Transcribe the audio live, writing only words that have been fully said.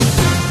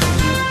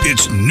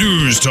It's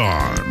news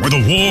time with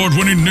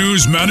award-winning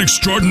newsman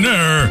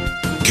extraordinaire,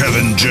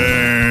 Kevin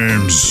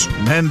James.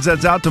 Men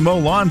sets out to mow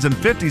lawns in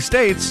 50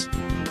 states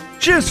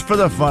just for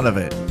the fun of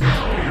it.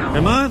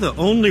 Am I the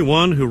only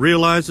one who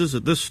realizes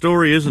that this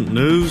story isn't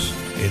news?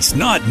 It's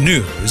not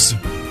news.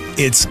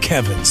 It's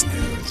Kevin's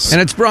news.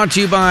 And it's brought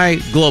to you by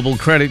Global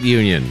Credit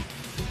Union.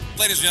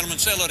 Ladies and gentlemen,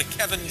 say hello to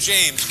Kevin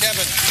James.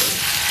 Kevin.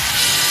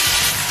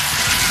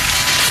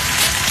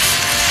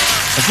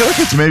 I feel like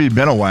it's maybe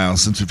been a while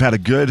since we've had a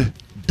good,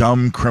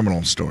 dumb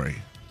criminal story.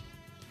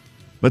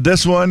 But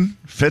this one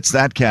fits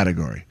that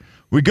category.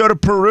 We go to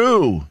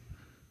Peru,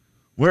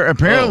 where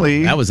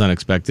apparently... that was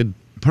unexpected.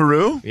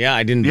 Peru? Yeah,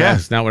 I didn't. Yeah.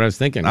 That's not what I was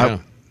thinking. No.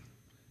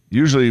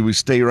 Usually we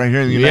stay right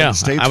here in the United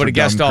States. I would have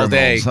guessed all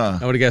day. Huh?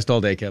 I would have guessed all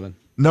day, Kevin.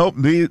 Nope.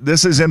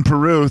 This is in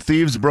Peru.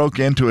 Thieves broke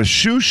into a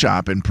shoe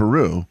shop in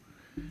Peru,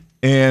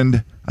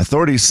 and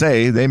authorities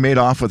say they made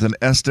off with an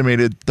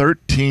estimated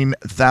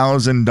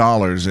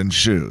 $13,000 in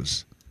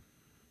shoes.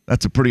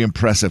 That's a pretty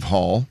impressive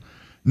haul.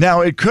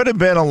 Now, it could have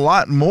been a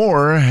lot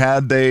more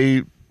had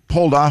they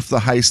pulled off the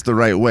heist the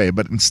right way,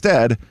 but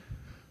instead,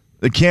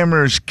 the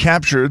cameras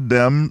captured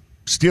them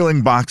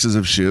stealing boxes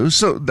of shoes.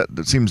 So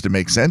that seems to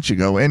make sense. You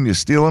go in, you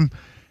steal them,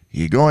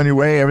 you go on your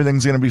way,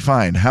 everything's going to be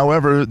fine.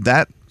 However,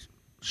 that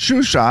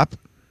shoe shop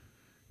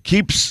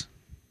keeps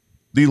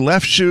the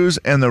left shoes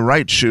and the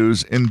right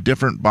shoes in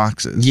different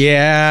boxes.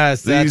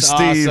 Yes, that's These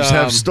thieves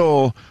have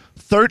stole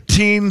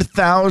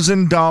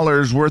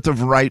 $13,000 worth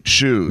of right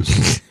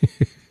shoes.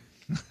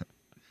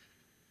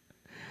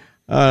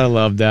 I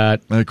love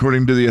that.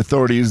 According to the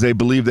authorities, they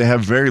believe they have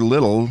very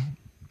little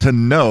to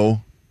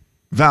no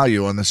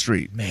value on the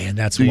street. Man,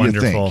 that's Do you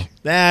wonderful. think?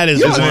 That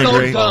is Isn't it wonderful.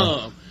 great?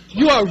 Dumb.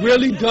 You are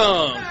really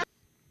dumb.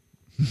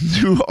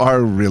 You are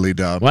really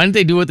dumb. Why don't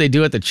they do what they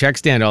do at the check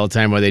stand all the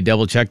time, where they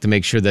double check to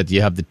make sure that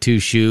you have the two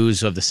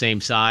shoes of the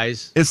same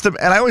size? And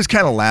I always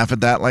kind of laugh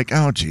at that, like,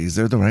 oh, geez,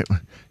 they're the right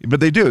one. But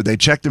they do. They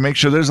check to make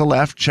sure there's a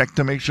left, check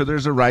to make sure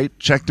there's a right,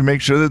 check to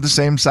make sure they're the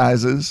same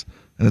sizes.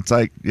 And it's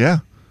like, yeah,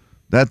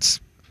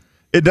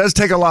 it does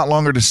take a lot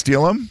longer to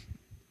steal them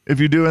if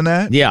you're doing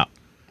that. Yeah.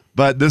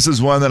 But this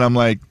is one that I'm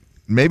like,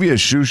 maybe a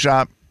shoe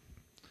shop,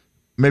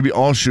 maybe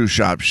all shoe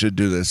shops should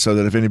do this so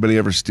that if anybody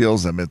ever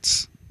steals them,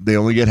 they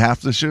only get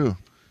half the shoe.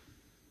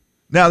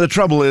 Now, the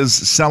trouble is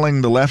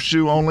selling the left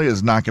shoe only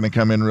is not going to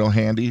come in real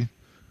handy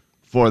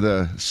for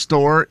the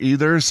store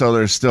either, so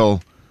there's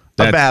still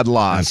a bad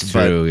loss. That's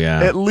true,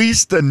 yeah. At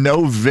least a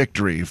no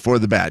victory for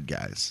the bad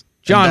guys.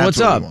 John,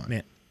 what's up?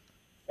 Man.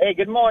 Hey,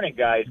 good morning,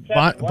 guys.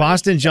 Kevin,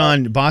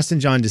 Boston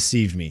John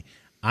deceived me.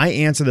 I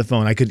answered the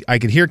phone. I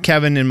could hear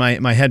Kevin in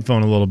my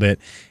headphone a little bit,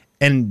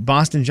 and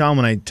Boston John,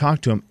 when I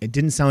talked to him, it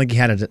didn't sound like he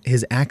had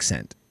his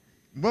accent.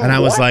 Whoa, and I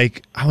was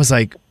like,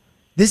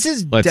 this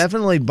is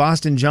definitely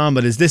Boston John,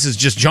 but this is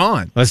just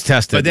John. Let's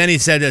test it. But then he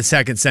said that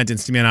second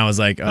sentence to me, and I was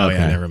like, oh,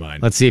 yeah, never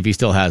mind. Let's see if he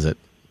still has it.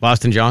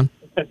 Boston John?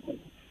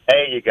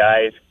 Hey, you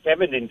guys.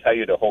 Kevin didn't tell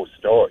you the whole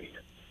story.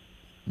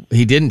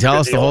 He didn't tell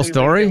us the whole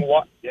story?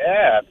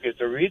 Because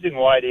the reason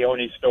why they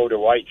only stole the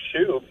right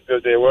shoe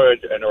because they were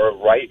in a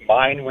right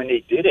mind when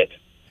they did it.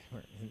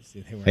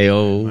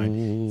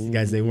 Hey-oh.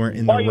 Guys, they weren't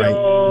in the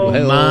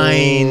right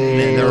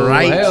mind. The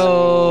right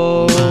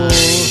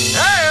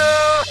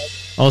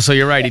Oh, so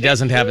you're right. He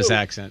doesn't have his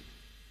accent.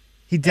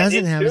 He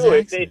doesn't have his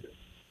accent.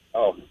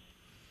 I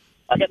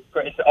guess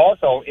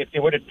also, if they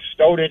would have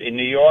stolen it in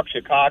New York,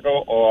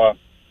 Chicago, or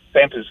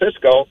San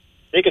Francisco,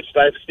 they could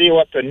steal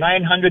up to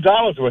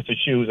 $900 worth of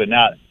shoes and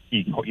not,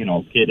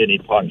 get any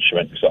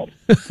punishment. So,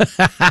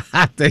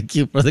 thank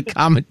you for the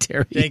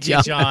commentary. Thank John.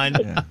 you, John.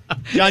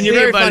 John, you're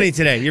very funny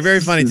today. You're very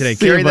funny today.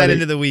 Carry that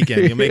into the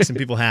weekend. You'll make some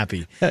people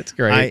happy. That's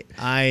great.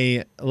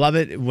 I love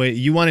it.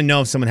 You want to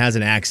know if someone has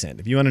an accent.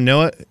 If you want to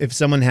know if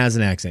someone has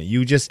an accent,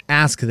 you just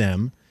ask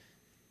them,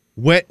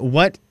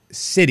 what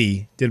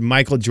city did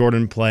Michael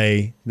Jordan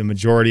play the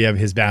majority of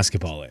his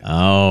basketball in?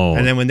 Oh.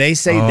 And then when they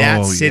say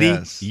that city,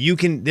 yes.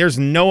 there's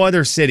no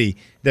other city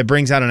that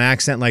brings out an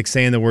accent like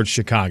saying the word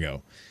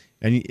Chicago.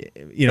 And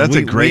That's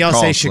a great we all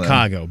call, say Slim.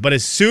 Chicago, but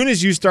as soon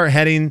as you start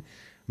heading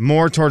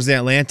more towards the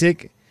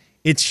Atlantic,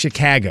 it's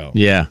Chicago.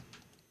 Yeah.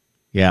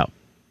 Yeah.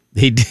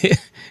 He did.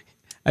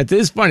 It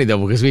is funny, though,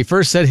 because we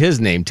first said his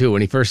name, too, when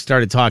he first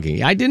started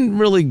talking. I didn't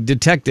really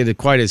detect it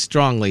quite as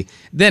strongly.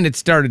 Then it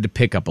started to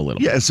pick up a little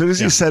bit. Yeah, as soon as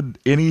he said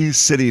any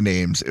city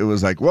names, it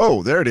was like,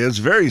 whoa, there it is,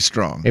 very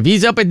strong. If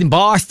he's up in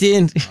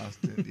Boston.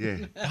 Yeah.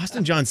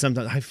 Boston John,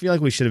 sometimes I feel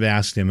like we should have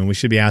asked him, and we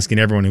should be asking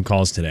everyone who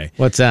calls today.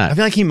 What's that? I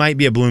feel like he might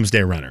be a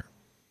Bloomsday runner.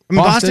 I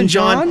mean, Boston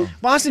John,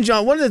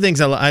 one of the things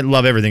I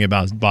love everything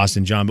about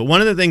Boston John, but one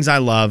of the things I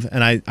love,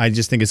 and I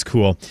just think it's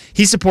cool,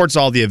 he supports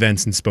all the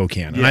events in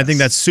Spokane, and I think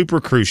that's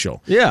super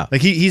crucial. Yeah. Like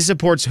he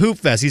supports Hoop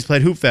Fest. He's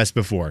played Hoop Fest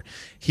before.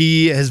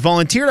 He has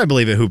volunteered, I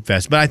believe, at Hoop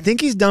Fest, but I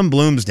think he's done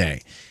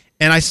Bloomsday.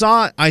 And I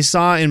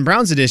saw in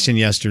Brown's Edition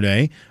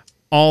yesterday,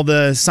 all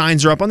the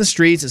signs are up on the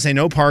streets that say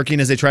no parking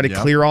as they try to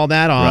clear all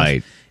that off.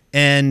 Right.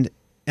 And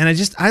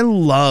I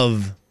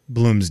love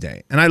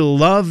Bloomsday. And I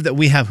love that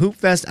we have Hoop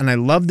Fest, and I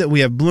love that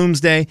we have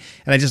Bloomsday,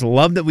 and I just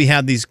love that we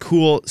have these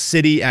cool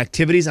city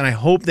activities, and I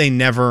hope they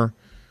never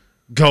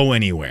go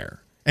anywhere.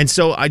 And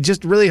so I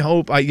just really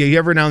hope, you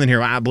every now and then hear,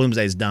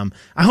 Bloomsday is dumb.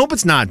 I hope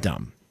it's not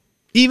dumb.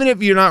 Even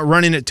if you're not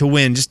running it to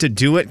win, just to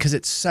do it, because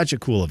it's such a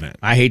cool event.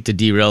 I hate to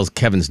derail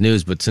Kevin's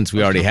news, but since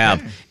we already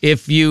have,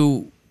 if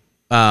you,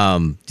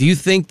 do you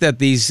think that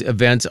these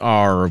events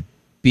are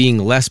being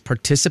less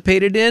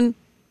participated in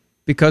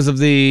because of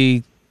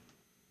the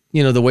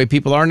way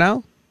people are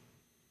now?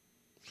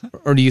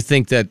 Or do you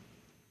think that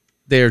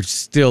they're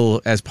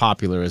still as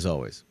popular as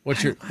always? What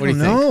do you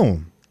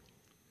think?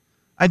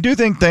 I do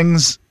think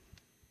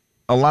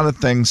a lot of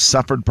things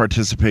suffered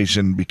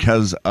participation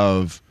because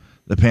of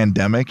the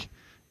pandemic,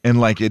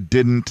 and it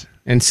didn't.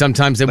 And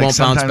sometimes they won't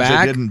bounce back. Sometimes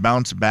they didn't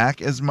bounce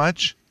back as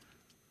much.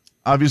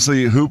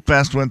 Obviously, Hoop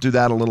Fest went through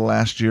that a little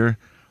last year.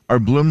 Are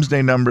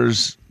Bloomsday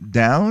numbers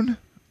down?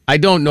 I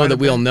don't know that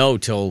we'll know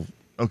till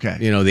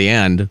the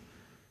end.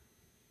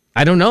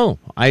 I don't know.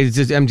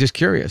 I'm just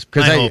curious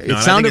because it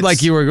sounded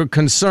like you were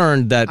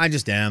concerned that. I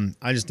just am.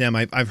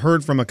 I've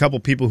heard from a couple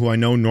people who I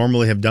know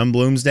normally have done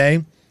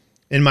Bloomsday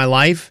in my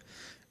life,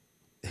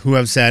 who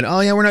have said, "Oh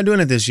yeah, we're not doing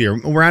it this year.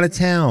 We're out of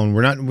town.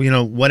 We're not,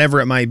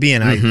 whatever it might be."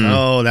 And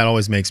that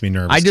always makes me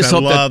nervous. I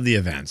love the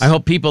events. I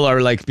hope people are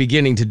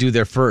beginning to do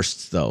their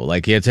firsts though.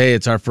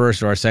 It's our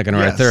first or our second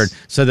or our third,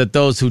 so that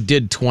those who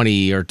did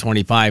 20 or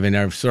 25 and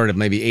are sort of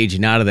maybe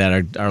aging out of that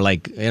are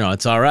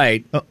it's all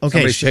right. Okay,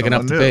 somebody's picking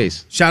up the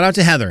pace. Shout out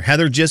to Heather.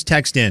 Heather just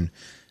texted in.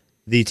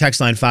 The text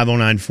line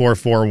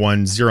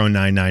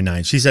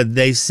 509-441-0999. She said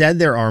they said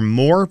there are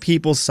more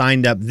people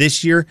signed up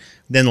this year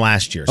than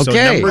last year. So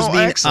numbers being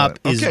excellent. up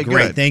is great.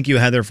 Good. Thank you,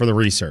 Heather, for the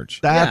research.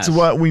 That's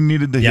what we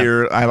needed to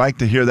hear. I like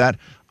to hear that.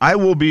 I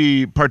will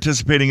be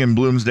participating in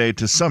Bloomsday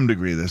to some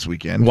degree this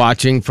weekend.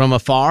 Watching from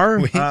afar?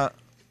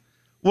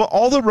 Well,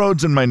 all the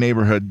roads in my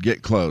neighborhood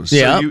get closed.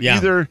 Yeah. So you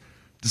either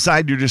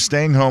decide you're just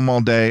staying home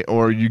all day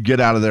or you get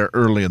out of there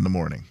early in the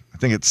morning. I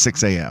think it's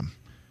 6 a.m.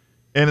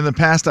 And in the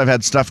past, I've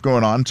had stuff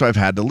going on, so I've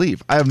had to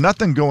leave. I have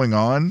nothing going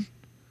on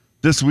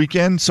this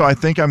weekend, so I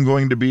think I'm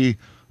going to be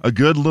a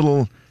good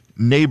little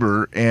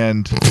neighbor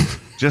and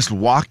just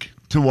walk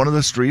to one of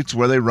the streets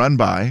where they run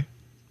by.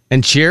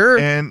 And cheer?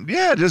 And,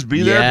 just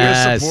be there, be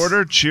a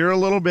supporter, cheer a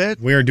little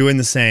bit. We are doing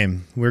the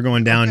same. We're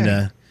going down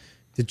to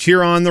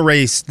cheer on the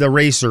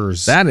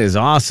racers. That is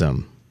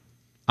awesome.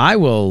 I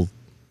will,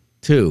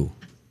 too.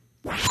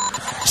 Jay,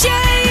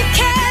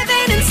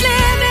 Kevin, and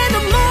Slim in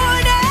the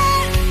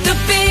morning. The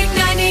big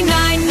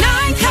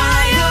 99.9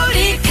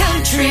 Coyote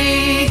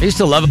Country. I used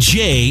to love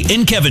Jay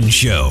and Kevin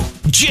show.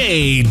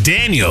 Jay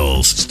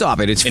Daniels.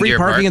 Stop it. It's free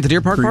parking at the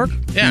Deer Park Park?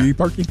 Yeah. Free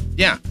parking?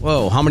 Yeah.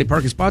 Whoa, how many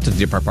parking spots at the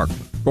Deer Park Park?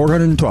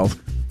 412.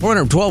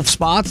 412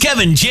 spots?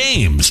 Kevin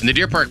James. And the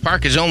Deer Park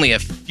Park is only a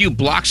few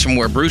blocks from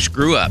where Bruce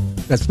grew up.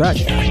 That's that.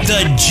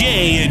 The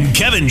Jay and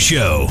Kevin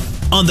Show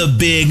on the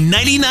big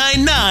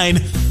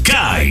 99.9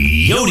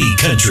 Coyote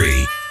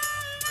Country.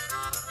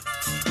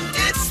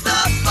 It's the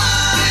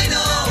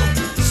final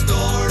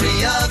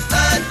story of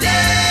the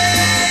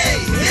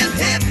day. Hip,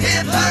 hip,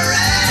 hip,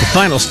 hooray! The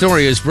final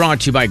story is brought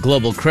to you by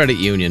Global Credit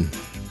Union.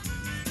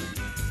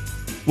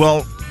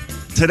 Well,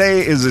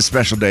 today is a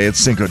special day. It's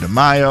Cinco de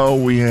Mayo.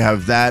 We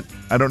have that.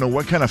 I don't know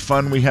what kind of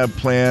fun we have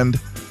planned.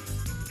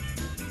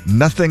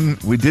 Nothing.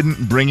 We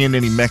didn't bring in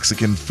any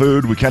Mexican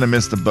food. We kind of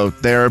missed the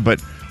boat there, but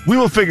we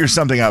will figure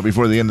something out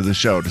before the end of the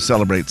show to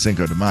celebrate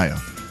Cinco de Mayo.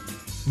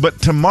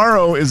 But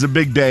tomorrow is a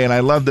big day, and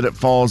I love that it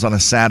falls on a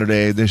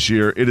Saturday this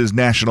year. It is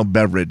National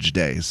Beverage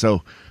Day.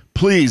 So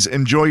please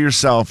enjoy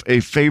yourself a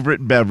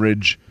favorite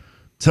beverage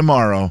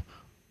tomorrow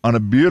on a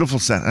beautiful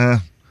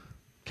Saturday.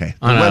 Okay,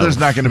 the weather's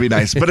not going to be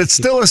nice, but it's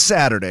still a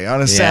Saturday.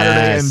 On a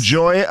Saturday,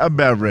 enjoy a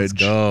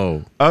beverage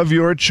of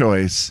your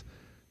choice.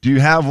 Do you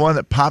have one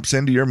that pops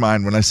into your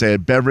mind when I say a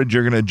beverage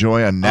you're going to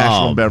enjoy on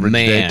National Beverage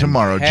Day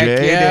tomorrow? Heck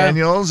Jay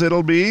Daniels,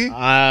 it'll be?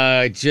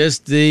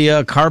 Just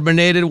the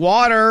carbonated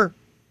water.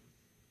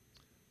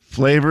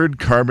 Flavored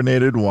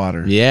carbonated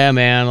water. Yeah,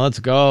 man, let's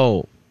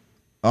go.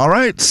 All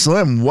right,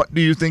 Slim, what do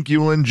you think you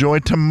will enjoy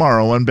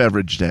tomorrow on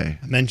Beverage Day?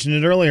 I mentioned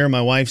it earlier.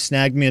 My wife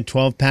snagged me a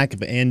 12-pack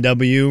of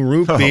A&W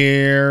root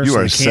beer. You so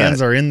are the cans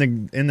set. are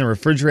in the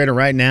refrigerator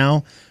right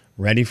now,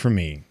 ready for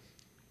me.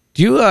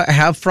 Do you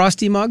have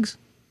Frosty mugs?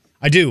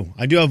 I do.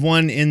 I do have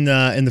one in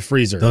the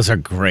freezer. Those are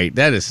great.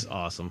 That is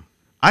awesome.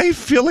 I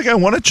feel like I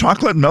want a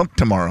chocolate milk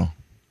tomorrow.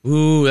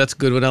 Ooh, that's a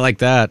good one. I like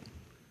that.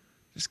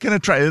 Just going to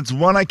try. It's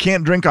one I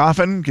can't drink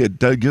often. It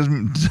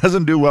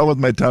doesn't do well with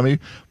my tummy,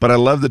 but I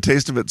love the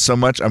taste of it so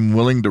much I'm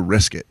willing to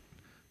risk it.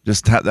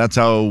 That's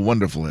how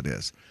wonderful it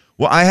is.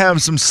 Well, I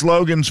have some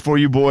slogans for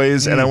you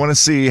boys, and I want to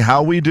see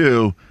how we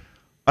do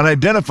on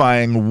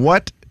identifying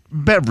what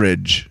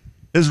beverage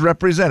is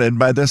represented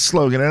by this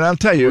slogan. And I'll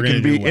tell you, it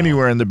can be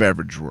anywhere in the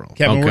beverage world.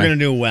 Kevin, we're going to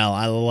do well.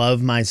 I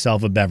love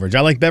myself a beverage.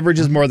 I like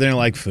beverages more than I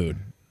like food.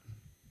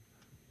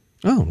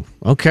 Oh,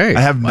 okay.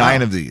 I have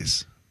 9 of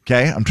these.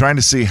 Okay, I'm trying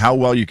to see how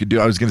well you could do.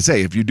 I was going to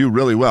say, if you do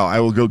really well, I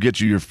will go get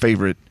you your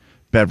favorite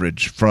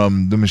beverage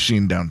from the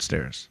machine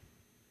downstairs.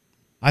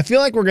 I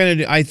feel like we're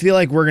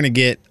gonna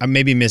get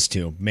maybe miss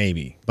two,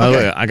 maybe. By the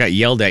way, I got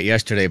yelled at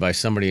yesterday by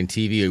somebody in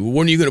TV.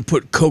 When are you going to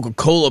put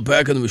Coca-Cola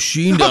back in the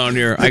machine down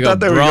here? I go, thought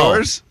they were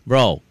yours?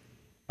 Bro,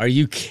 are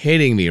you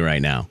kidding me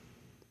right now?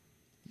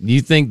 You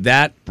think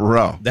that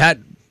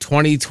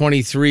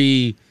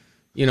 2023,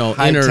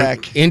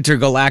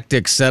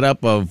 intergalactic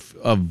setup of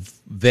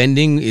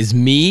vending is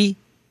me?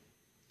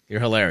 You're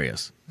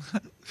hilarious.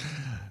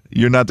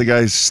 You're not the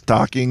guy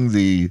stocking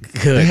the.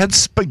 Good. They had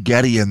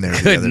spaghetti in there.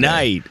 Good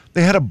night.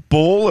 They had a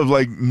bowl of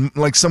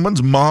like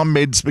someone's mom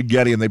made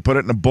spaghetti and they put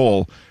it in a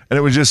bowl and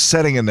it was just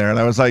sitting in there and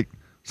I was like,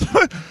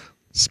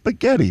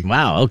 spaghetti.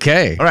 Wow.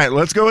 Okay. All right,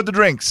 let's go with the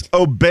drinks.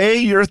 Obey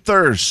your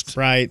thirst.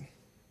 Right.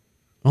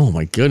 Oh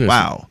my goodness.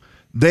 Wow.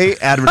 They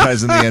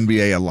advertise in the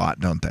NBA a lot,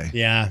 don't they?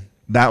 Yeah.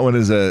 That one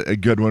is a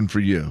good one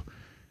for you.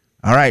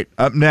 All right,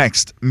 up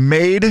next,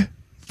 made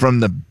from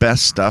the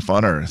best stuff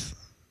on earth.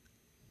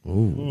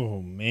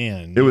 Oh,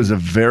 man. It was a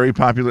very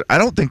popular. I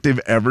don't think they've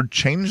ever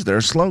changed their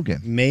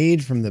slogan.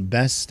 Made from the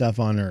best stuff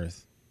on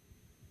earth.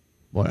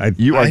 Well,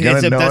 you are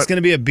going to know that's going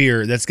to be a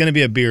beer. That's going to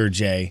be a beer,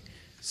 Jay.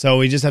 So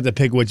we just have to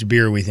pick which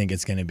beer we think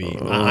it's going to be.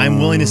 I'm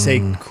willing to say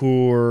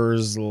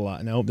Coors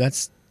Light. Nope,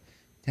 that's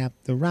Tap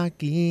the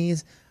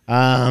Rockies.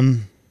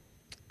 I'm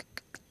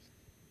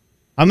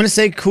going to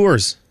say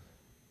Coors.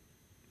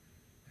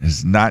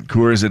 It's not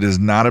Coors. It is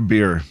not a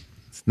beer.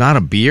 It's not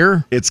a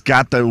beer? It's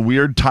got the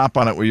weird top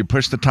on it where you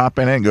push the top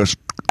in and it goes.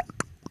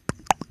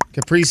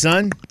 Capri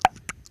Sun?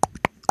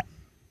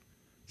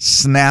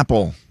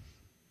 Snapple.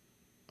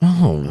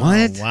 Oh,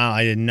 what? Oh, wow,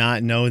 I did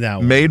not know that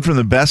one. Made from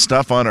the best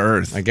stuff on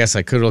earth. I guess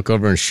I could look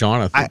over and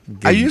Sean. I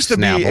used to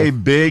be a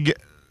big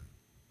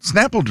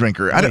Snapple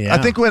drinker. I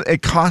think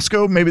at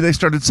Costco, maybe they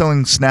started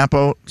selling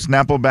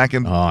Snapple back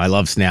in. Oh, I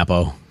love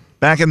Snapple.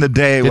 Back in the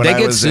day. Did they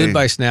get sued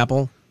by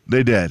Snapple?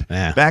 They did.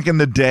 Yeah. Back in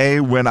the day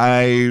when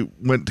I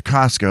went to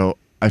Costco,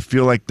 I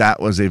feel like that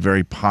was a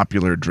very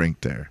popular drink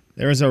there.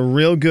 There was a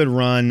real good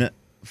run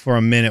for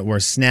a minute where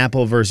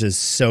Snapple versus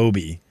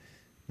Sobe.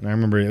 And I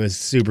remember it was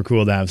super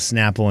cool to have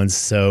Snapple and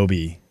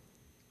Sobe.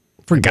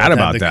 Forgot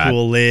about that. The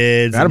cool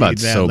lids. Forgot about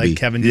Sobe. Like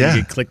Kevin did,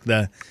 you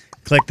could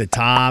click the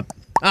top.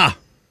 Ah,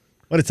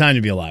 what a time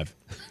to be alive.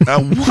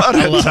 What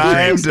a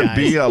time to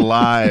be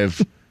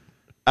alive.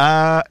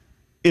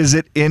 Is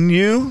it in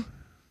you?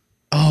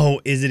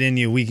 Oh, is it in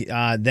you?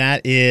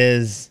 That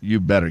is. You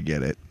better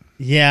get it.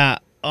 Yeah.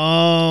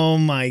 Oh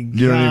my god.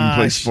 You don't even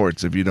play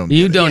sports if you don't.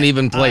 You don't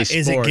even play sports.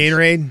 Is it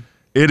Gatorade?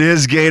 It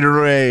is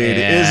Gatorade.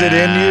 Yeah. Is it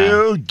in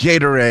you?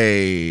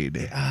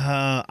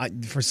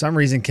 Gatorade. For some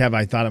reason, Kev,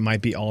 I thought it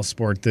might be All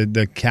Sport, the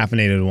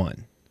caffeinated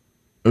one.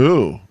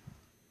 Ooh.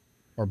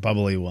 Or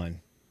bubbly one.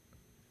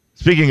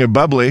 Speaking of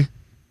bubbly,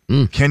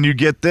 can you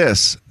get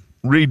this?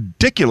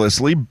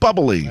 Ridiculously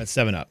bubbly. That's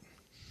 7-Up.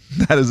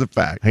 That is a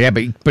fact. Yeah,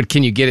 but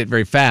can you get it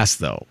very fast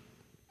though?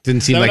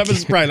 Didn't seem 7-Up like and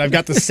Sprite. I've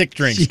got the sick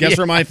drinks. Guess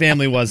where my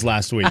family was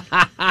last week?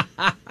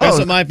 Guess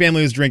what my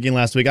family was drinking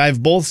last week? I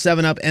have both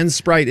 7-Up and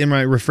Sprite in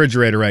my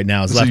refrigerator right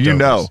now. So you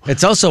know.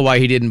 It's also why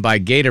he didn't buy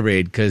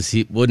Gatorade, because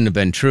it wouldn't have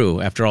been true.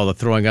 After all the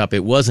throwing up,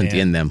 it wasn't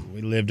in them.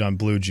 We lived on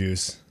blue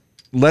juice.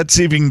 Let's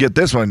see if you can get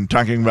this one.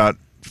 Talking about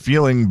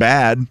feeling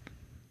bad,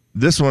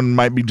 this one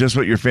might be just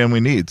what your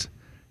family needs.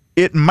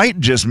 It might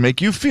just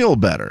make you feel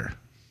better.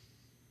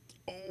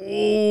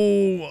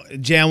 Oh,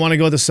 Jay, I want to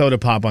go with the soda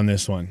pop on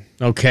this one.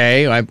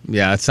 Okay.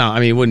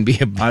 It wouldn't be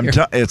a beer.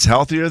 It's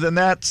healthier than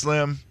that,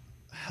 Slim.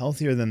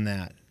 Healthier than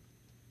that.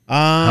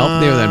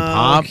 Healthier than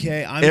pop?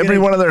 Okay. Every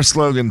one of their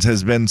slogans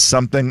has been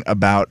something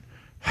about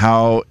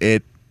how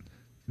it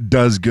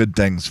does good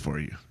things for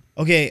you.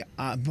 Okay.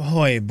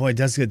 Boy, it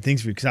does good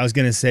things for you. Because I was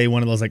going to say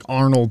one of those like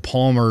Arnold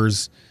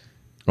Palmer's.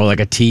 Or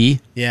like a tea?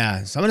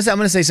 Yeah. So I'm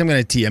gonna say something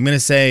like a tea. I'm gonna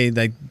say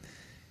like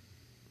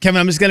Kevin,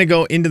 I'm just going to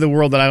go into the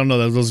world that I don't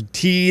know. Those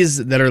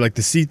teas that are like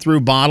the see-through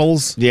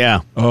bottles.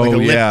 Yeah. Oh,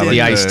 like yeah. The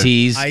iced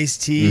teas.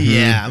 Iced tea,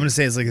 yeah. I'm going to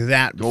say it's like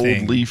that Gold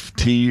thing. leaf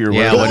tea or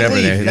Yeah, whatever.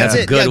 whatever. That's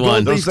a good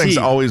one. Those things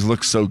always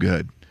look so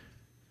good.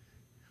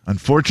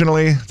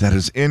 Unfortunately, that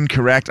is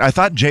incorrect. I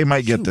thought Jay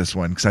might get this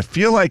one because I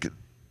feel like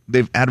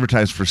they've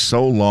advertised for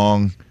so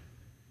long.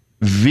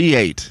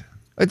 V8.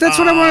 That's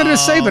what I wanted to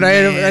say, but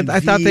I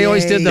thought they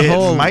always did the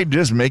whole. It might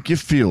just make you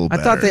feel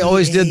better. I thought they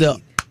always did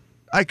the.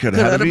 I could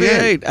have had a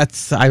V8.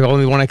 That's the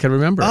only one I could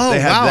remember. Oh, They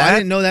have wow. that? I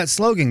didn't know that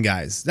slogan,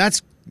 guys.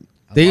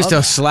 They used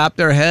to slap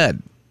their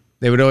head.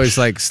 They would always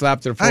like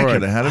slap their I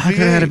forehead. could have had a V8. I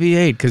could have had a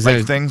V8 because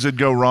like things would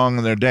go wrong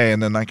in their day,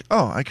 and then like,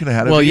 I could have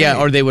had a V8. Well, yeah,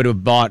 or they would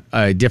have bought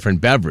a different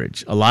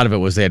beverage. A lot of it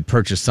was they had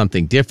purchased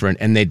something different,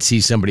 and they'd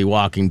see somebody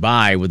walking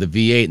by with a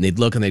V8, and they'd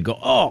look and they'd go,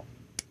 "Oh."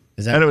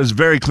 And it was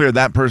very clear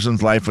that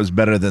person's life was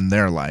better than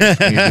their life.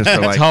 And you just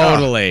were like,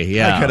 totally,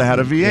 yeah. I could have had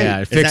a V8.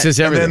 Yeah, it fixes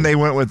everything. And then they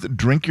went with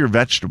drink your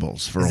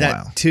vegetables for a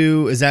while.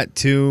 Is that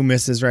two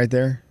misses right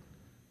there?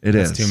 It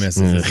is. That's two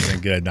misses. This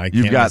isn't good. I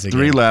You've can't got miss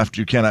 3 again. left.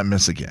 You cannot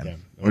miss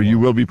again, or you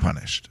will be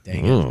punished.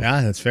 Dang it.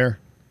 Yeah, that's fair.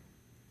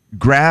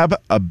 Grab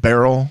a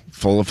barrel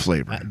full of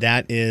flavor.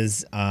 That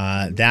is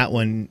that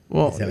one.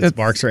 Well, it's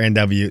Barks or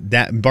NW.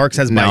 That Barks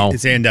has No. bite.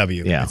 It's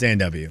NW. Yeah. It's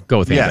NW. Go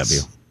with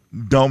Yes. AW.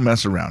 don't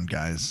mess around,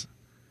 guys.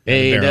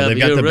 They've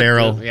got the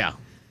barrel. Yeah.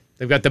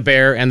 They've got the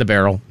bear and the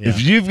barrel. Yeah.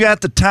 If you've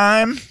got the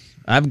time,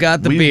 I've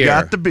got the we've beer.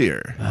 got the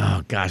beer.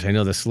 Oh, gosh, I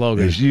know the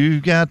slogan. If you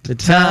got the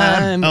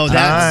time, Oh,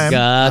 that's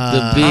got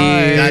the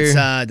beer.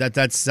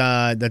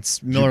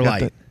 That's Miller You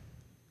got Lite.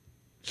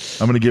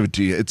 I'm going to give it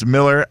to you. It's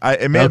Miller.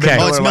 It may have been Okay.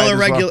 Miller Oh, it's Lite Miller as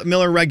well. regular.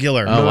 Miller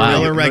regular. Oh, wow.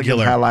 Miller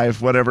regular. High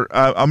Life, whatever.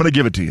 I'm going to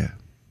give it to you.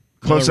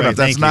 Close Miller enough.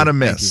 Reg- That's thank not you. a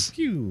miss.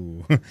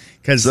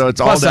 Because So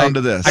it's all Plus, down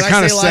to this. Did I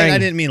kinda say light? sang- I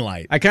didn't mean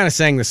light. I kind of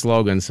sang the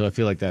slogan, so I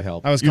feel like that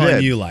helped. I was You calling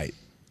did. you light.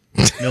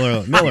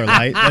 Miller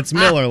Light. That's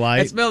Miller Light.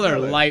 It's Miller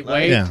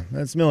Lightweight. Yeah,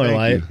 that's Miller Thank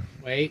Light. you.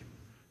 Wait.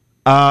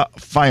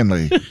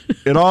 Finally,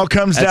 it all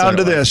comes That's down what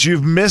to it was. this.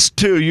 You've missed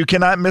 2. You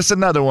cannot miss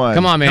another one.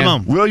 Come on, man. Come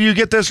on. Will you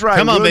get this right?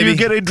 Come on, Will baby. you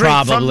get a drink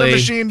from the Probably.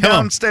 machine Come on.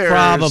 downstairs?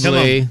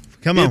 Probably.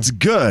 Come on. It's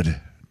good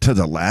to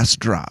the last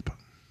drop.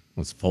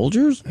 What's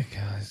Folgers? God,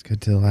 it's good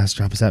to the last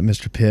drop. Is that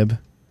Mr. Pibb?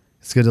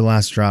 It's good to the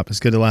last drop. It's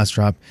good to the last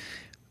drop.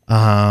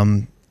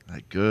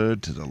 Like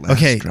good to the last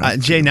Okay, drop.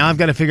 Jay, now I've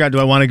got to figure out, do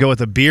I want to go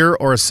with a beer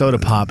or a soda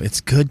pop? It's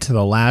good to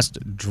the last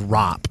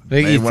drop.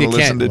 May wanna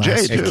listen to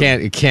Jay, too.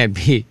 It can't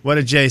be. What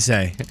did Jay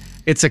say?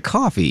 It's a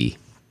coffee.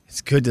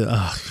 It's good to,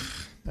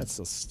 that's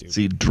so stupid.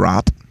 See,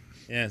 drop.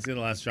 Yeah, it's good to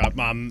the last drop.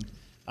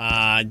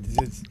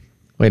 It's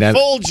Wait,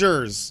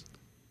 Folgers.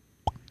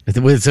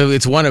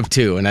 it's one of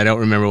 2, and I don't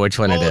remember which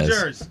one it is.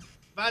 Folgers.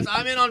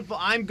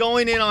 I'm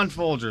going in on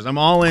Folgers. I'm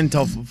all into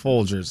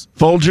Folgers.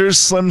 Folgers.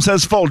 Slim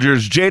says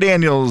Folgers. Jay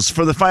Daniels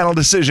for the final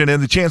decision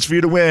and the chance for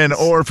you to win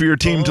or for your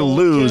team to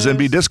lose and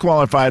be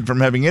disqualified from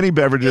having any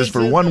beverages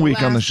for 1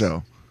 week on the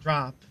show.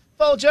 Drop.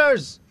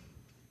 Folgers.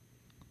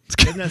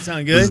 Doesn't that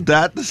sound good? Is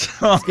that the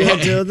song?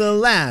 Good to the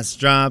last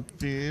drop.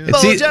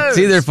 It's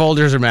either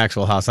Folgers or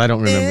Maxwell House. I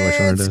don't remember which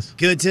one it is.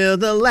 Good till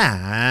the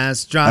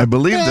last drop. I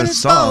believe the It's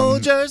song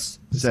Folgers.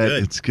 said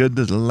good. it's good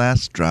to the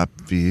last drop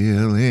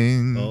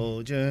feeling.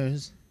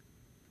 Folgers.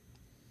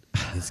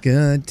 It's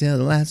good till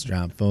the last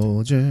drop.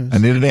 Folgers. I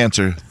need an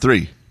answer.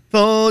 3.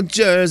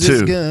 Folgers 2.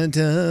 is good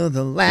till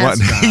the last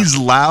 1. drop. He's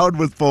loud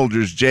with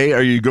Folgers. Jay,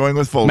 are you going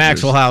with Folgers?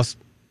 Maxwell House.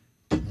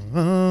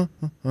 Oh,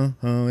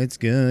 it's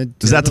good.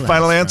 Is that the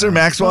final answer,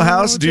 Maxwell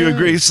House? Do you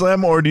agree,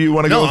 Slim, or do you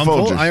want to go with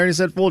Folgers? I already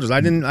said Folgers. I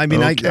didn't. I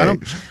mean, Okay. I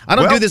don't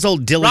Well, do this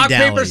old dilly Rock,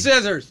 dally. paper,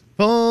 scissors.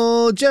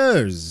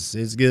 Folgers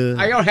is good.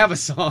 I don't have a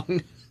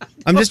song.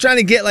 I'm just trying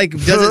to get like,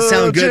 does it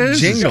sound good? Folgers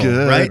is Jingle,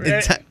 good. right?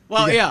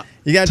 Yeah.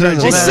 You got to try to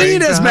Well, Well, sing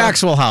it as Maxwell.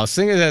 Maxwell House.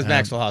 Sing it as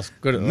Maxwell House.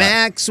 Good.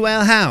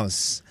 Maxwell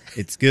House.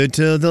 It's good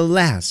till the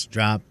last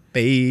drop,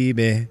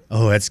 baby.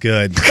 Oh, that's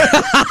good.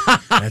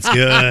 That's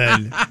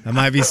good. I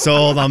might be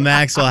sold on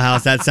Maxwell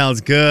House. That sounds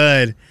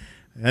good.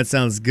 That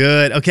sounds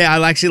good. Okay, I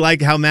actually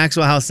like how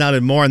Maxwell House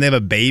sounded more, and they have a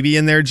baby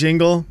in their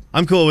jingle.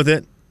 I'm cool with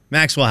it.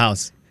 Maxwell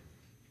House.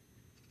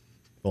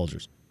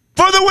 Folgers.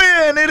 For the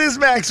win, it is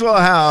Maxwell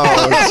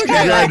House.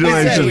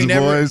 Congratulations, We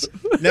never- boys.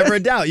 Never a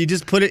doubt. You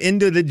just put it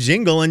into the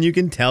jingle, and you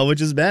can tell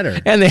which is better.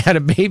 And they had a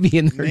baby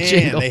in their Man,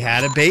 jingle. they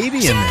had a baby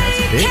in there. That's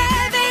big.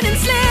 Kevin and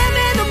Slim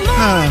in the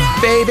morning.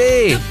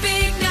 Baby. The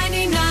big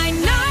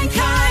 99.9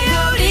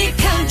 Coyote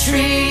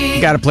Country.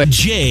 Got to play.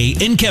 Jay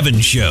and Kevin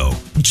Show.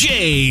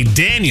 Jay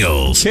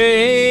Daniels.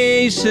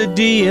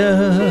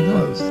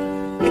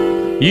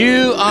 Quesadilla.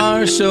 You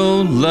are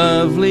so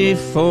lovely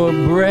for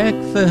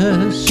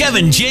breakfast.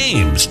 Kevin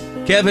James.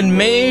 Kevin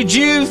made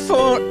you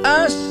for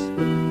us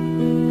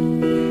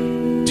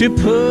to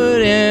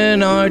put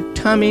in our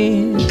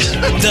tummies.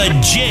 The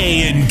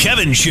Jay and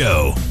Kevin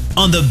Show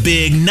on the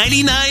big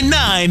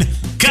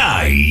 99.9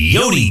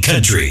 Coyote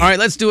Country. All right,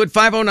 let's do it.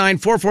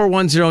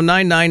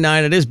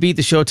 509-441-0999. It is Beat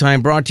the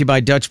Showtime, brought to you by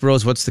Dutch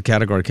Bros. What's the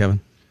category,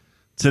 Kevin?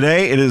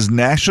 Today, it is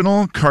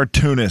National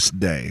Cartoonist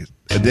Day,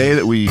 a day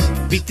that we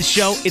Beat the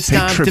show, it's Hey,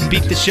 time tribute. to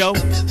beat the show.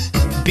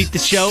 Beat the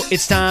show,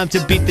 it's time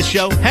to beat the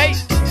show. Hey!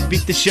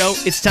 Beat the show,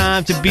 it's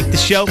time to beat the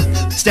show.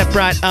 Step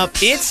right up,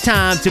 it's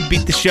time to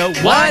beat the show.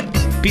 What?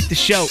 Beat the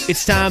show,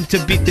 it's time to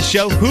beat the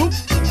show. Who?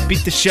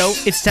 Beat the show,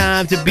 it's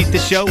time to beat the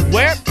show.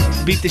 Where?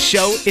 Beat the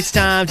show, it's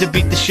time to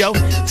beat the show.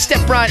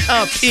 Step right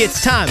up,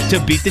 it's time to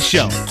beat the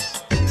show.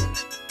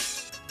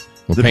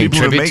 We're the paying people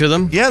who tribute make, to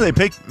them? Yeah, they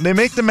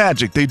make the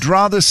magic. They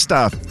draw this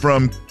stuff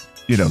from,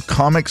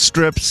 comic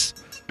strips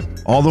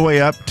all the way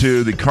up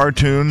to the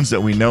cartoons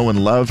that we know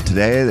and love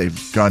today.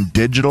 They've gone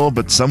digital,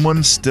 but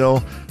someone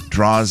still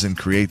draws and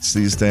creates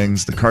these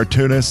things. The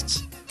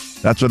cartoonists,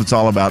 that's what it's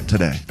all about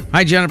today.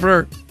 Hi,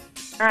 Jennifer.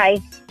 Hi.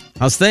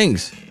 How's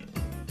things?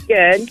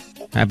 Good.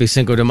 Happy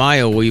Cinco de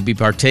Mayo. Will you be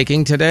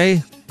partaking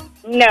today?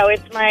 No,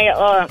 it's my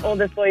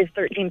oldest boy's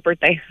 13th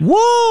birthday.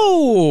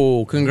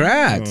 Whoa!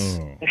 Congrats.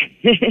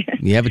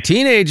 You have a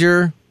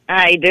teenager.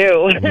 I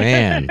do.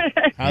 Man.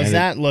 How's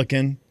that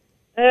looking?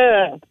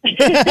 I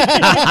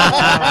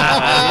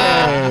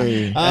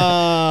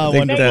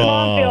think Makes that-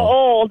 mom feel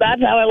old.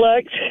 That's how it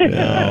looks.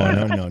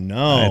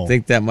 No. I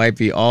think that might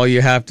be all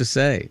you have to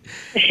say.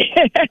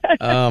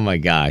 Oh, my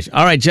gosh.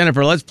 All right,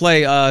 Jennifer, let's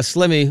play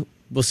Slimmy.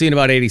 We'll see you in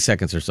about 80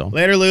 seconds or so.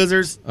 Later,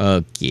 losers.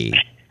 Okay.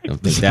 Don't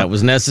think that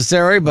was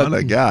necessary, but... What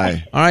a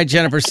guy. All right,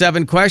 Jennifer,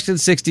 7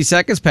 questions, 60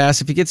 seconds.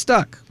 Pass if you get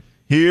stuck.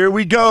 Here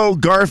we go.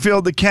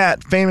 Garfield the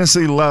cat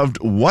famously loved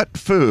what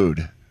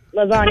food?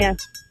 Lasagna.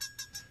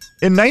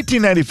 In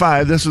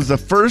 1995, this was the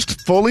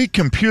first fully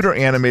computer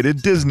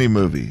animated Disney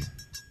movie.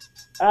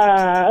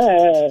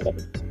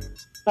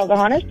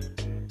 Pocahontas.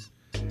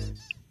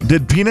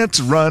 Did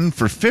Peanuts run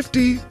for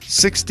 50,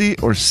 60,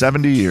 or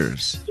 70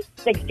 years?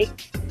 60.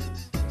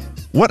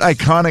 What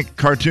iconic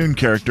cartoon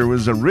character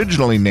was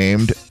originally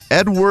named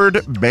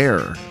Edward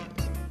Bear?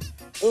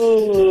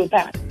 Ooh,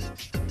 pass.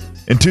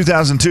 In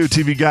 2002,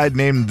 TV Guide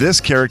named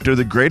this character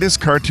the greatest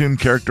cartoon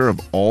character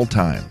of all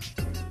time.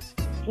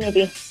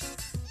 Snoopy.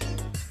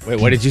 Wait,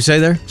 what did you say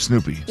there?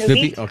 Snoopy.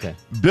 Snoopy? Okay.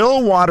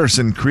 Bill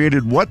Watterson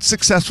created what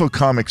successful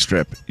comic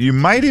strip? You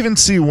might even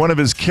see one of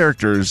his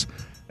characters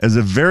as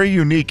a very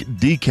unique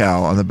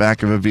decal on the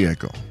back of a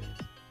vehicle.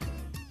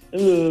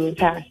 Ooh,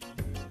 pass.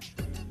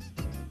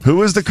 Who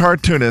was the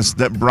cartoonist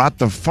that brought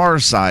the Far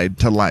Side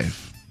to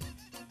life?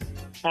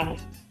 Pass.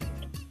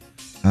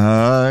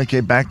 Okay,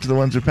 back to the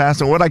ones who passed.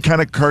 And what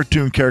iconic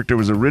cartoon character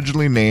was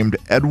originally named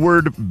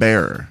Edward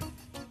Bear?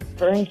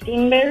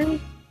 Bernstein Bears.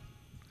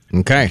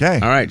 Okay.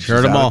 All right. She's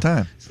Shared them out of all.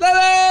 time.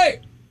 Slevy!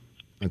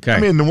 Okay. I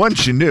mean, the one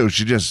she knew,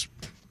 she just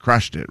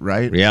crushed it,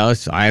 right? Yeah,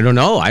 I don't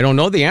know. I don't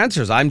know the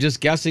answers. I'm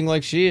just guessing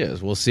like she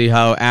is. We'll see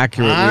how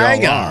accurate Hi,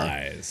 we all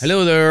guys. are.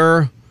 Hello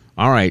there.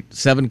 All right.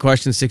 7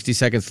 questions, 60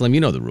 seconds. Slim, you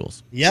know the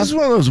rules. This is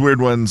one of those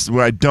weird ones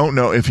where I don't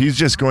know if he's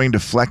just going to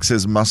flex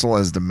his muscle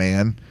as the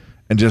man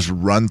and just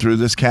run through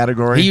this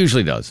category. He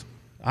usually does.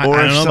 I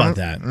don't know about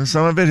that.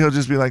 Some of it, he'll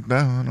just be like, no,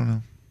 I don't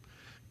know.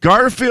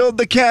 Garfield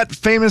the cat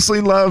famously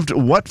loved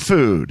what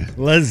food?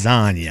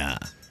 Lasagna.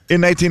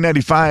 In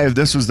 1995,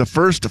 this was the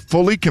first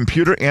fully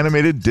computer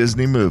animated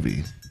Disney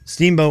movie.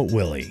 Steamboat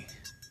Willie.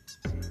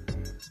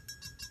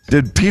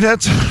 Did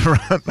Peanuts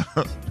run?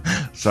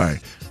 Sorry.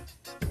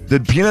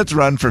 Did Peanuts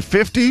run for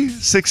 50,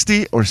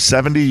 60, or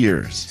 70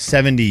 years?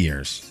 70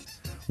 years.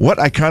 What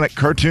iconic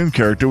cartoon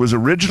character was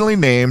originally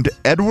named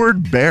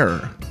Edward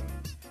Bear?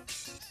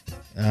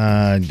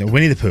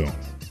 Winnie the Pooh.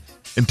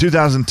 In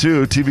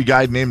 2002, TV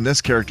Guide named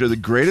this character the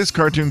greatest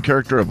cartoon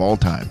character of all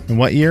time. In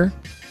what year?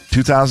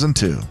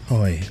 2002.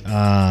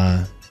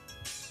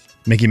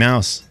 Mickey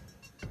Mouse.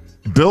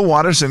 Bill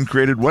Watterson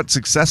created what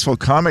successful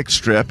comic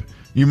strip?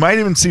 You might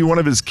even see one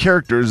of his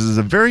characters as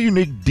a very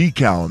unique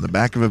decal on the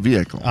back of a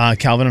vehicle.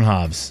 Calvin and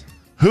Hobbes.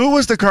 Who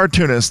was the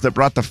cartoonist that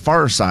brought the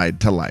Far Side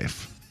to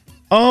life?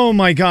 Oh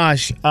my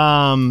gosh.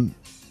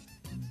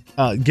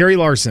 Gary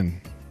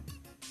Larson.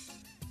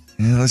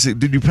 Yeah, let's see.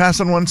 Did you pass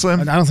on one, Slim?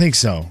 I don't think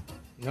so.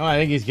 No, I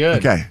think he's good.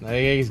 Okay. I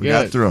think he's We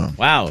good. got through him.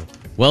 Wow.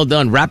 Well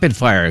done. Rapid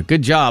fire.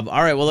 Good job.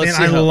 All right, well, let's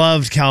see. I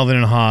loved Calvin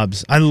and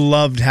Hobbes. I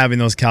loved having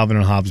those Calvin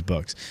and Hobbes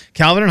books.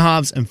 Calvin and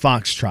Hobbes and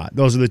Foxtrot.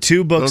 Those are the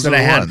two books that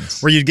I had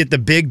where you'd get the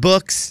big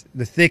books,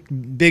 the thick,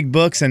 big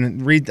books,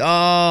 and read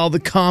all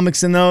the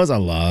comics in those. I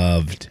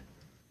loved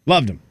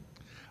them.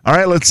 All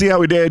right, let's see how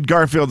we did.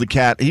 Garfield the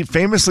cat. He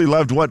famously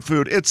loved what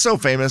food? It's so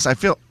famous, I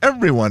feel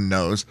everyone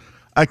knows.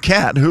 A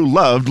cat who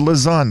loved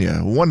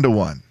lasagna,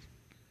 1-1.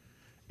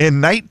 In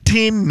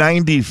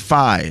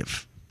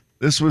 1995,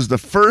 this was the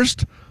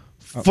first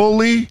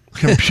fully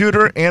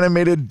computer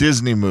animated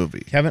Disney movie.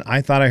 Kevin, I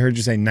thought I heard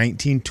you say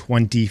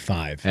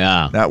 1925.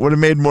 Yeah. That would have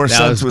made more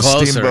sense with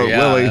closer, Steamboat yeah,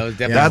 Willie. that was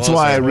definitely That's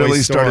why I closer. really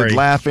Toy started Story.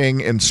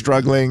 laughing and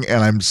struggling,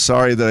 and I'm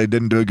sorry that I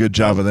didn't do a good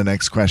job of the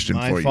next question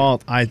for My you.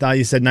 fault. I thought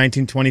you said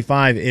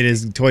 1925. It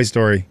is Toy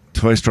Story.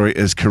 Toy Story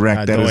is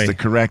correct. That is Toy. the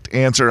correct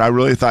answer. I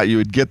really thought you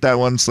would get that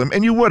one, Slim,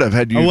 and you would have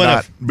had you I would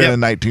not have. been Yep. in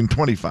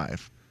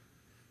 1925.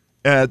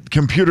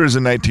 Computers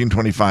in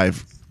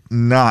 1925,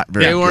 not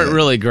very They weren't good.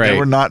 really great. They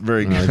were not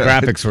very good. The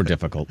graphics were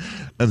difficult.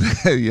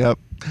 Yep.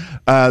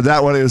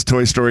 That one is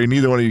Toy Story.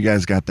 Neither one of you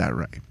guys got that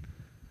right.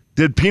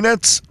 Did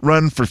Peanuts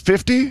run for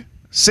 50,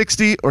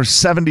 60, or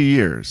 70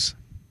 years?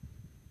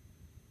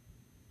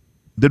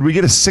 Did we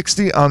get a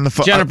 60 on the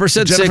phone? Jennifer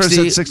said 60.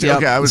 said 60. Yep.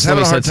 Okay, I was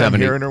Somebody having a hard said time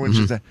 70. hearing her when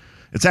she said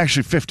it's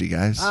actually 50,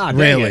 guys. Ah, Really?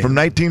 dang it. From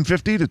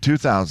 1950 to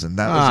 2000.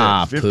 That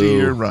was it.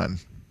 50-year run.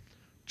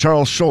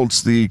 Charles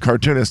Schultz, the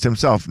cartoonist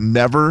himself,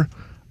 never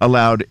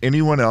allowed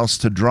anyone else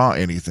to draw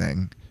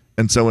anything.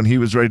 And so when he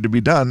was ready to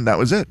be done, that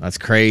was it. That's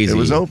crazy. It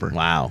was over.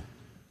 Wow.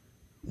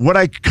 What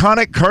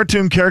iconic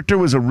cartoon character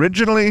was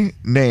originally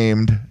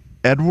named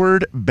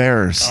Edward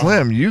Bear?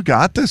 Slim, you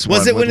got this one.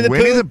 Was it with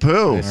Winnie the Pooh? the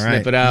Pooh? All Snip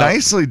right. it out.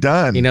 Nicely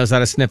done. He knows how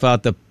to sniff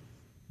out the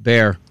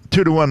bear.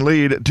 2-1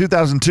 lead.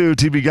 2002,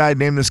 TV Guide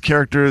named this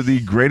character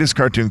the greatest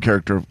cartoon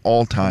character of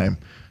all time.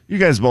 You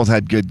guys both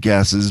had good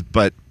guesses,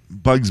 but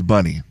Bugs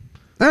Bunny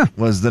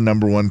was the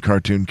number one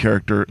cartoon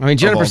character. I mean,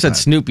 Jennifer of all said time.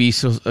 Snoopy,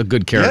 so a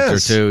good character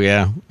Yes. too,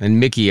 yeah. And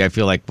Mickey, I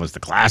feel like, was the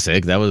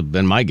classic. That would have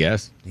been my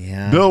guess.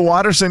 Yeah. Bill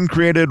Watterson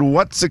created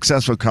what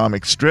successful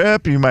comic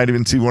strip? You might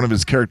even see one of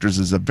his characters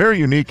as a very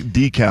unique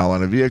decal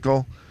on a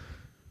vehicle.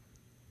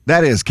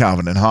 That is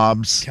Calvin and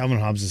Hobbes. Calvin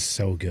and Hobbes is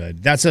so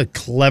good. That's a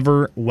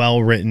clever,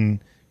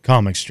 well-written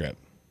comic strip.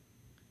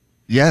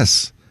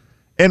 Yes.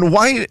 And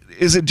why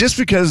is it just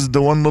because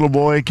the one little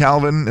boy,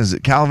 Calvin, is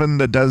it Calvin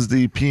that does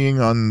the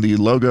peeing on the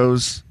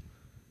logos?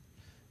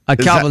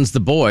 Is Calvin's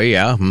the boy,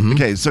 yeah. Mhm.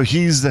 Okay, so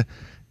he's the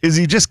Is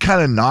he just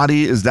kind of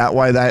naughty? Is that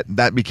why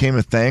that became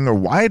a thing? Or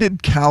why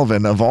did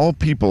Calvin, of all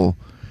people,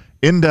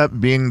 end up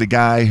being the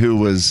guy who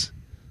was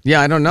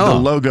I don't know. the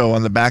logo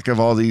on the back of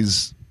all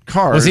these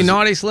cars? Was he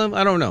naughty, Slim?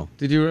 I don't know.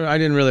 Did you? I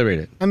didn't really read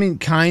it. I mean,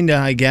 kinda,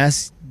 I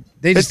guess.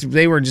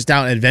 They were just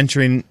out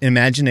adventuring,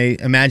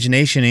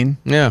 imaginationing.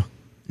 Yeah.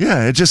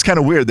 Yeah, it's just kind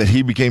of weird that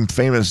he became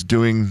famous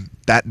doing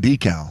that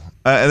decal.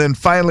 And then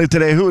finally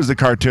today, who was the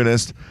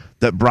cartoonist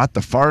that brought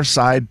the Far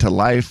Side to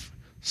life?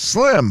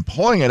 Slim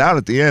pulling it out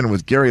at the end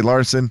with Gary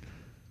Larson.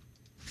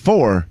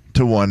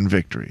 4-1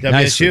 victory.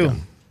 WSU.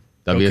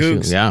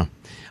 WSU, yeah.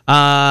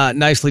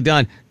 Nicely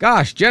done.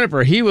 Gosh,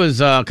 Jennifer, he was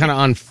kind of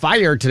on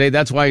fire today.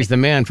 That's why he's the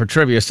man for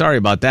trivia. Sorry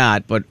about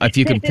that. But if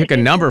you could pick a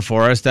number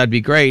for us, that'd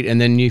be great.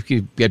 And then you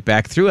could get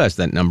back through us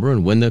that number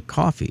and win the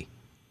coffee.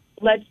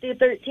 Let's do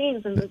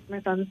 13 since it's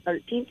my son's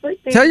 13th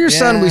birthday. Tell your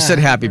son we said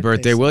happy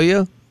birthday, will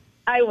you?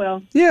 I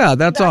will. Yeah,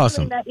 that's I've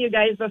awesome. met you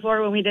guys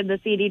before when we did the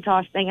CD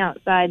toss thing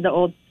outside. The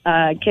old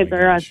kids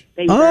are us.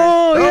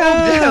 Oh,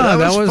 yeah.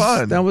 that was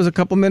fun. That was a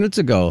couple minutes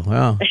ago.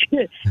 Wow.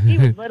 He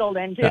was little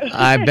then, too.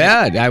 I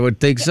bet. I would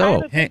think I so.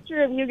 have a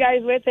picture of you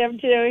guys with him,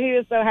 too. He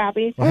was so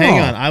happy. Well, hang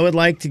on. I would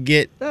like to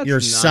get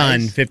your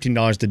son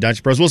 $15 to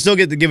Dutch Bros. We'll still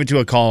get to give it to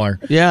a caller.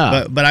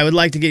 Yeah. But I would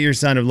like to get your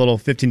son a little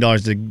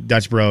 $15 to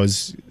Dutch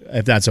Bros,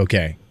 if that's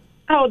okay.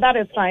 Oh, that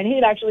is fine.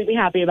 He'd actually be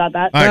happy about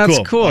that. All right, That's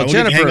cool. All right,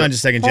 Jennifer, hang on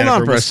just a second, hold Jennifer.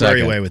 on for We'll a square you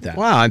second. away with that.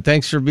 Wow, and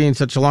thanks for being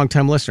such a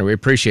long-time listener. We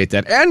appreciate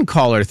that. And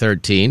caller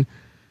 13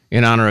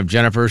 in honor of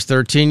Jennifer's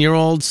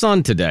 13-year-old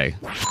son today.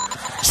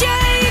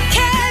 Jay,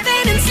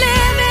 Kevin, and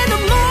Slim in the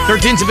morning.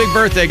 13's a big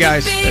birthday,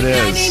 guys. Big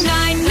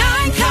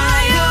 99.9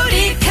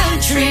 Coyote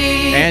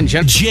Country. And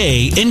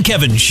Jay and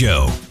Kevin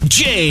Show.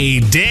 Jay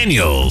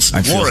Daniels.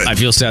 I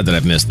feel sad that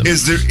I've missed them.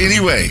 Is there any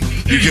way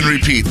you can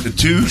repeat the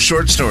two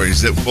short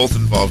stories that both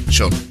involve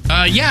children?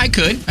 Yeah, I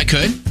could.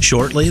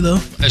 Shortly, though.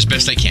 As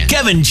best I can.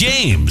 Kevin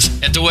James.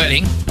 At the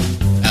wedding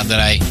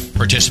that I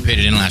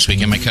participated in last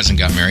weekend, my cousin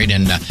got married.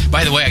 And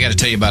by the way, I got to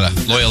tell you about a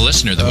loyal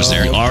listener that was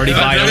there. Already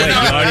by the way.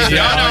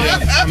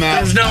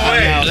 There's no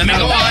way. Let me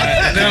go on.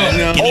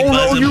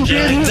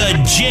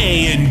 The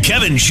Jay and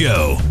Kevin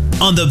Show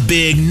on the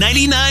Big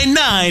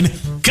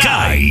 99.9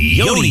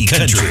 Coyote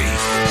Country.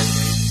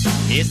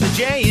 It's the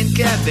Jay and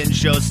Kevin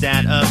Show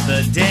stat of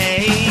the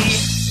day.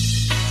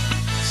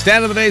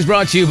 Stat of the day is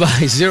brought to you by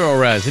Zero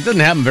Res. It doesn't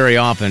happen very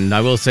often.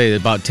 I will say that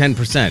about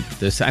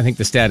 10%. I think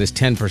the stat is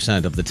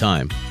 10% of the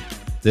time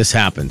this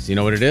happens. You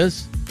know what it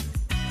is?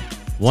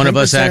 One of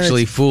us 10%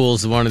 actually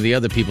fools one of the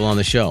other people on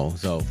the show.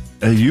 So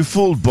You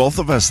fooled both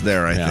of us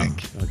there, I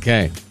think.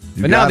 Okay.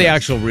 You But now got the it.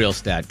 actual real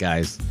stat,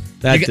 guys.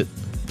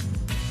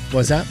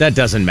 What's that? That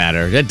doesn't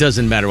matter. That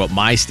doesn't matter what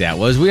my stat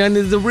was. We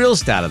ended the real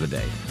stat of the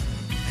day.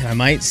 And I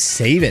might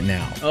save it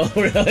now. Oh,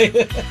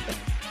 really?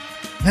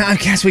 I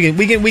guess we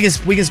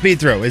can speed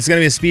through. It's going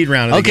to be a speed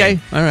round. Of the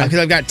game. All right. Because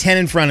I've got 10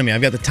 in front of me.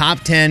 I've got the top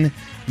 10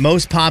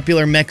 most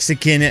popular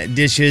Mexican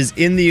dishes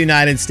in the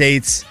United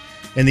States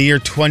in the year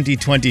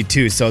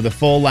 2022. So the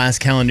full last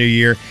calendar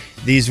year,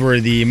 these were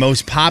the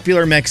most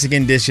popular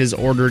Mexican dishes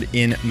ordered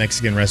in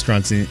Mexican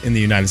restaurants in the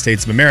United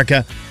States of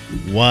America.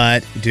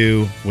 What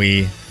do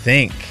we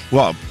think?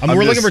 Well,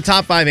 we're looking for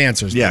top 5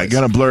 answers. Yeah, boys.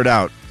 gonna blurt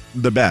out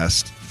the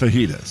best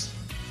fajitas.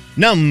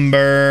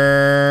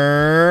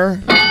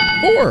 Number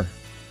 4.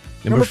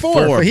 Number 4,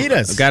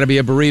 fajitas. Got to be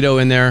a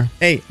burrito in there.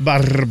 Hey,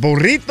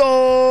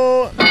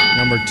 burrito.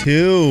 Number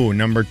 2 for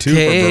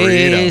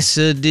burrito.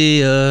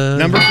 Quesadilla.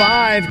 Number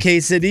 5,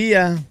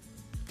 quesadilla.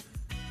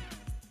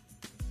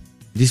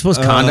 Do you suppose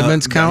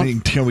condiments count? I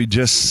mean, can we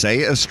just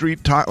say a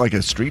street taco?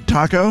 Street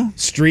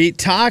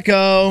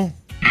taco.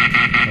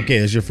 Okay,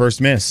 there's your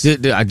first miss.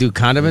 Do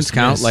condiments First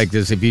count? miss. Like,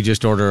 if you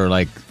just order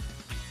like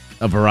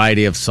a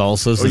variety of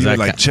salsas? Or Does you that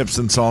like chips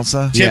and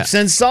salsa? Chips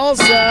and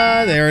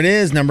salsa. There it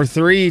is. Number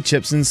 3,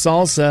 chips and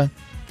salsa.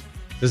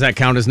 Does that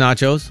count as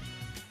nachos?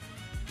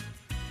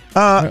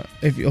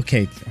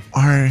 Okay.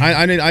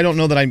 I don't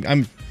know that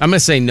I'm gonna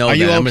say no. Are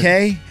you then.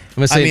 okay? I'm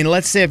gonna say, I mean,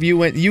 let's say if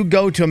you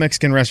go to a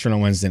Mexican restaurant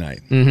on Wednesday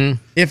night.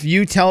 Mm-hmm. If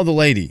you tell the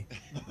lady,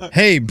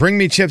 "Hey, bring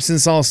me chips and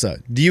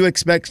salsa," do you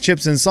expect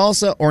chips and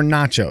salsa or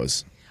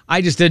nachos? I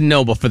just didn't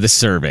know before the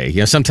survey. You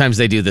know, sometimes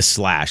they do the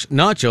slash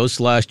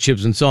nachos /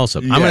 chips and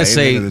salsa. I'm gonna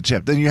say the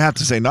chip. Then you have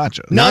to say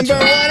nachos. Number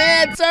 1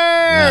 answer.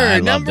 I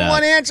love Number that.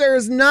 1 answer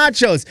is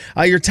nachos.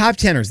 Your top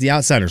 10ers, the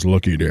outsiders,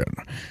 looky in.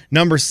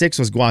 Number 6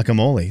 was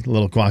guacamole, a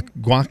little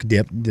guac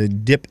dip, the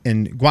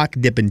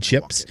guac dip and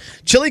chips.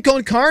 Chili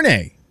con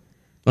carne.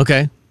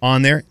 Okay.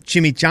 On there,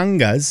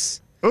 chimichangas.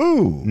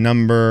 Ooh.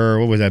 Number,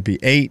 what would that be?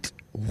 8.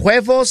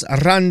 Huevos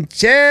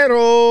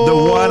rancheros. The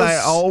one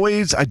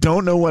I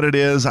don't know what it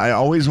is. I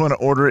always want to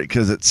order it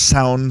because it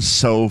sounds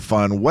so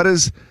fun. What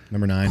is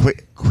number 9?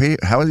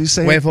 How do you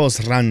say Huevos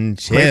it?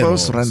 rancheros.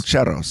 Huevos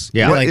rancheros.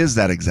 Yeah. What Like is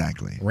that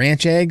exactly?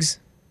 Ranch eggs?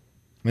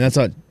 I mean, that's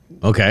what.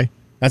 Okay.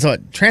 That's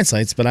what it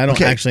translates, but I don't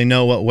actually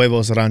know what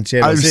huevos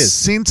rancheros I've is.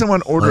 seen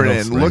someone order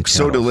it and it looks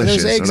so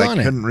delicious. There's eggs that on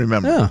I it. couldn't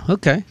remember. Oh,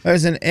 okay.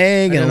 There's an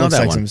egg, and it looks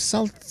like some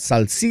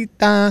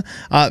salsita.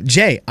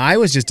 Jay, I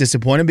was just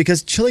disappointed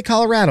because chili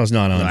Colorado's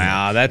not on there.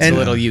 Wow, that's a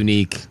little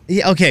unique.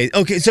 Yeah, okay.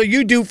 So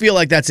you do feel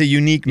like that's a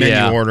unique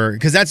menu order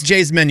because that's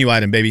Jay's menu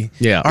item, baby.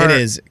 Yeah. It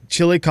is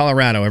chili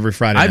Colorado every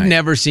Friday night. I've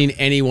never seen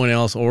anyone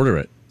else order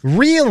it.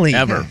 Really?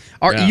 Ever.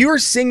 You're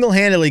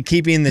single-handedly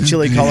keeping the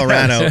chili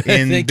Colorado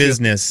in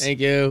business. Thank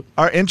you.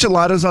 Are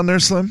enchiladas on there,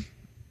 Slim?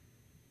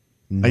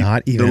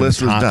 Not even the in list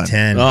the was top done.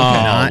 10. Oh,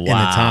 Not in the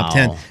top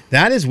 10. wow.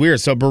 That is weird.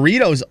 So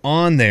burritos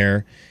on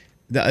there.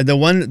 The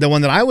one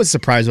that I was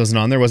surprised wasn't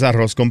on there was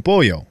arroz con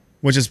pollo,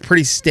 which is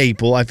pretty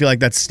staple. I feel like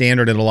that's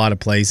standard at a lot of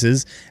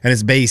places, and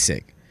it's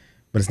basic,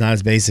 but it's not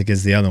as basic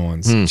as the other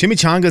ones.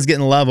 Chimichanga's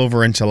getting love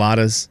over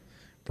enchiladas.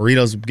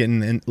 Burritos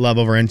getting love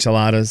over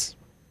enchiladas.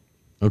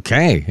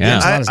 Okay,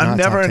 yeah. I'm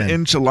never an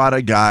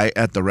enchilada guy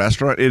at the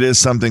restaurant. It is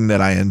something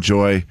that I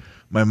enjoy.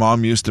 My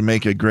mom used to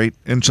make a great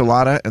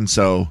enchilada, and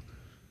so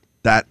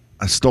I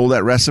stole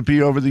that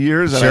recipe over the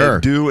years. And I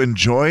do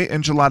enjoy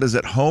enchiladas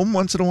at home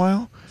once in a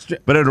while.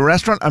 But at a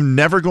restaurant, I'm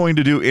never going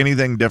to do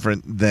anything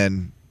different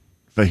than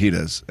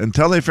fajitas.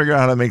 Until they figure out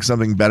how to make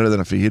something better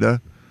than a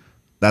fajita,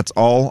 that's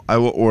all I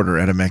will order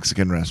at a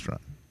Mexican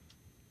restaurant.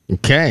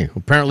 Okay.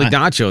 Apparently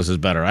nachos is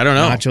better. I don't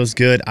know. Nachos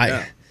good.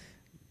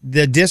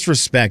 The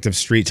disrespect of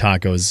street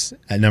tacos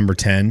at number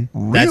 10.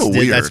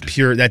 That's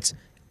pure. That's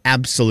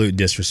absolute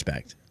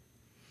disrespect.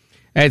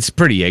 It's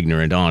pretty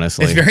ignorant,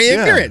 honestly. It's very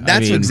ignorant.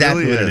 That's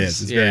exactly really what it is.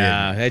 is. It's very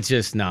Yeah, it's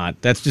just not.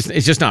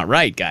 It's just not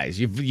right, guys.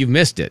 You've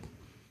missed it.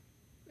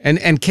 And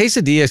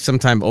quesadilla is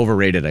sometimes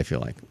overrated, I feel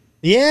like.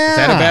 Yeah. Is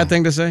that a bad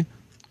thing to say?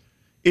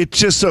 It's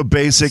just so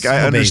basic.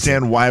 I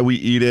understand why we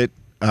eat it.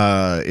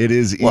 It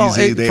is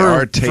easy. They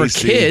are tasty. For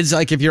kids,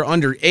 like if you're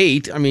under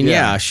 8, I mean,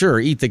 yeah sure,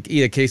 eat a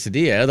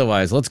quesadilla.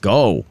 Otherwise, let's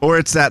go. Or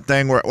it's that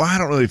thing where, I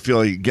don't really feel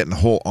like getting a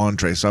whole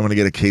entree, so I'm going to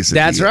get a quesadilla.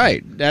 That's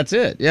right. That's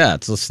it. Yeah,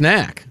 it's a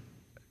snack.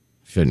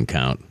 Shouldn't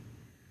count.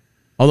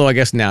 Although I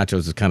guess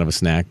nachos is kind of a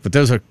snack, but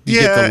those are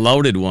you get the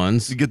loaded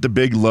ones. You get the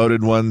big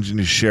loaded ones and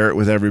you share it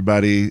with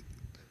everybody.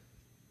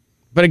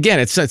 But again,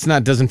 it's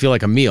not doesn't feel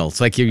like a meal.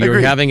 It's like you're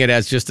having it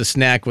as just a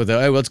snack with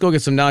hey, let's go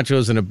get some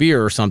nachos and a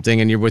beer or something,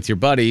 and you're with your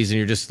buddies and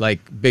you're just like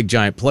big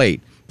giant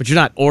plate. But you're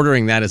not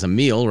ordering that as a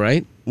meal,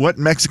 right? What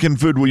Mexican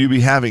food will you be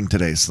having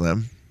today,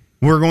 Slim?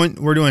 We're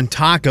doing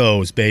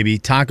tacos, baby.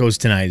 Tacos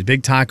tonight.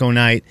 Big taco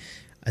night.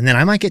 And then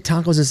I might get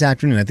tacos this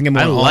afternoon. I think I'm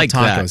going all tacos.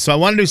 That. So I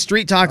want to do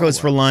street tacos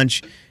for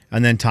lunch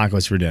and then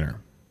tacos for dinner.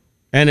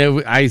 And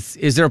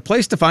is there a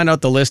place to find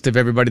out the list of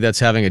everybody that's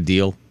having a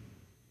deal?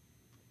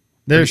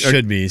 There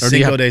should be.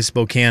 Cinco de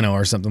Spokano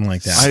or something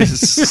like that.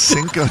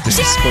 Cinco de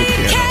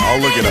Spokano.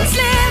 I'll look it up.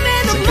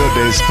 Cinco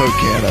de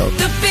Spokano.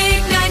 The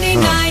big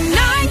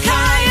 99.9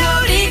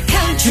 Coyote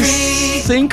Country.